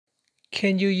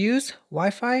Can you use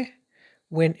Wi-Fi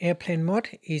when airplane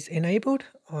mode is enabled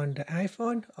on the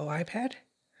iPhone or iPad?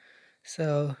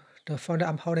 So the phone that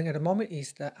I'm holding at the moment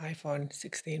is the iPhone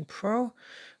 16 Pro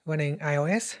running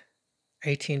iOS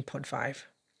 18.5.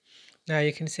 Now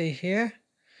you can see here,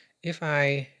 if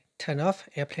I turn off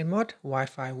airplane mode,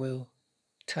 Wi-Fi will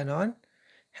turn on.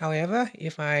 However,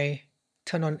 if I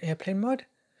turn on airplane mode,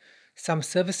 some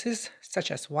services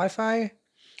such as Wi-Fi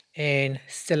and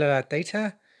cellular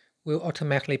data will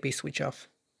automatically be switched off.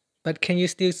 But can you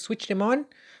still switch them on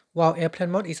while airplane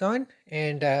mode is on?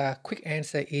 And the quick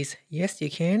answer is yes,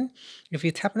 you can. If you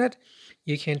tap on it,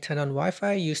 you can turn on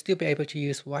Wi-Fi. You'll still be able to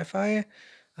use Wi-Fi.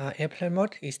 Airplane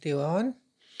mode is still on.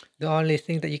 The only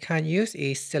thing that you can't use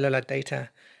is cellular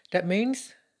data. That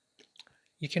means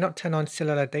you cannot turn on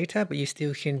cellular data, but you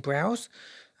still can browse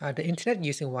the internet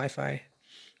using Wi-Fi.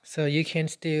 So you can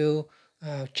still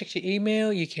check your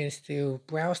email, you can still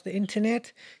browse the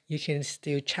internet, you can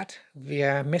still chat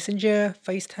via Messenger,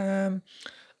 FaceTime,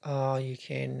 or you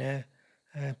can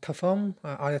perform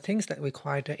other things that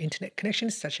require the internet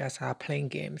connections, such as playing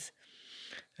games.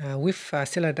 With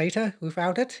cellular data,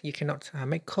 without it, you cannot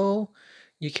make call,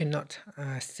 you cannot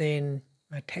send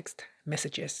text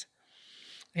messages.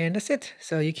 And that's it.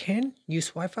 So you can use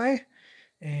Wi-Fi,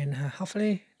 and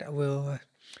hopefully that will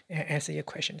answer your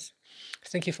questions.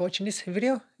 Thank you for watching this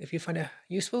video. If you find it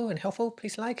useful and helpful,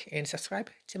 please like and subscribe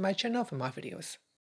to my channel for more videos.